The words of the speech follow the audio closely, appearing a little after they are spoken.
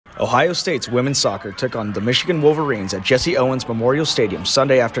Ohio State's women's soccer took on the Michigan Wolverines at Jesse Owens Memorial Stadium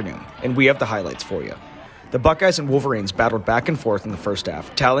Sunday afternoon, and we have the highlights for you. The Buckeyes and Wolverines battled back and forth in the first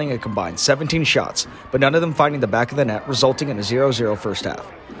half, tallying a combined 17 shots, but none of them finding the back of the net, resulting in a 0-0 first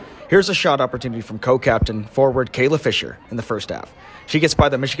half. Here's a shot opportunity from co-captain forward Kayla Fisher in the first half. She gets by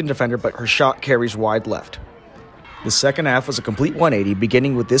the Michigan defender, but her shot carries wide left. The second half was a complete 180,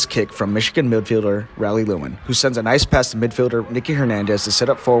 beginning with this kick from Michigan midfielder Riley Lewin, who sends a nice pass to midfielder Nikki Hernandez to set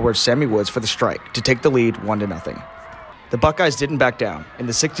up forward Sammy Woods for the strike to take the lead 1-0. The Buckeyes didn't back down. In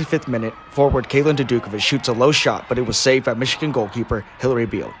the 65th minute, forward Kaylin Dudukovic shoots a low shot, but it was saved by Michigan goalkeeper Hillary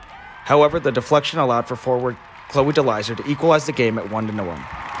Beal. However, the deflection allowed for forward Chloe DeLizer to equalize the game at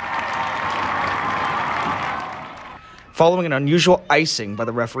 1-1. Following an unusual icing by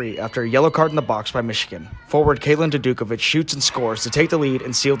the referee after a yellow card in the box by Michigan, forward Kaylin Dudukovic shoots and scores to take the lead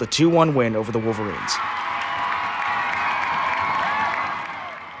and seal the 2-1 win over the Wolverines.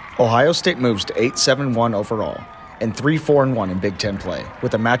 Ohio State moves to 8-7-1 overall and 3-4-1 in Big Ten play,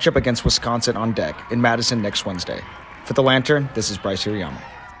 with a matchup against Wisconsin on deck in Madison next Wednesday. For The Lantern, this is Bryce Hirayama.